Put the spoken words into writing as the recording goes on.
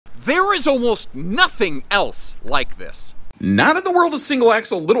There is almost nothing else like this. Not in the world of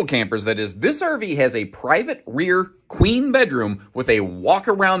single-axle little campers, that is. This RV has a private rear queen bedroom with a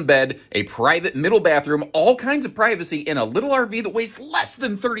walk-around bed, a private middle bathroom, all kinds of privacy in a little RV that weighs less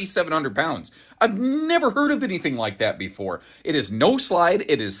than 3,700 pounds. I've never heard of anything like that before. It is no slide.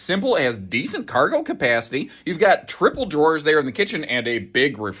 It is simple. It has decent cargo capacity. You've got triple drawers there in the kitchen and a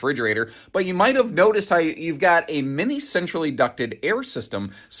big refrigerator, but you might have noticed how you've got a mini centrally ducted air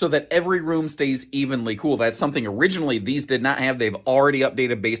system so that every room stays evenly cool. That's something originally these did not have. They've already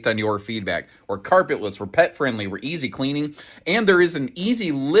updated based on your feedback. We're carpetless, we're pet friendly, we're easy cleaning, and there is an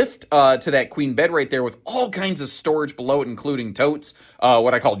easy lift to that queen bed right there with all kinds of storage below it, including totes,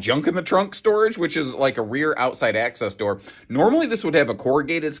 what I call junk in the trunk storage, which is like a rear outside access door. Normally this would have a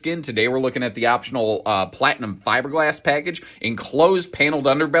corrugated skin. Today we're looking at the optional platinum fiberglass package, enclosed paneled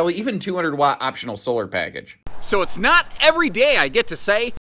underbelly, even 200-watt optional solar package. So it's not every day I get to say,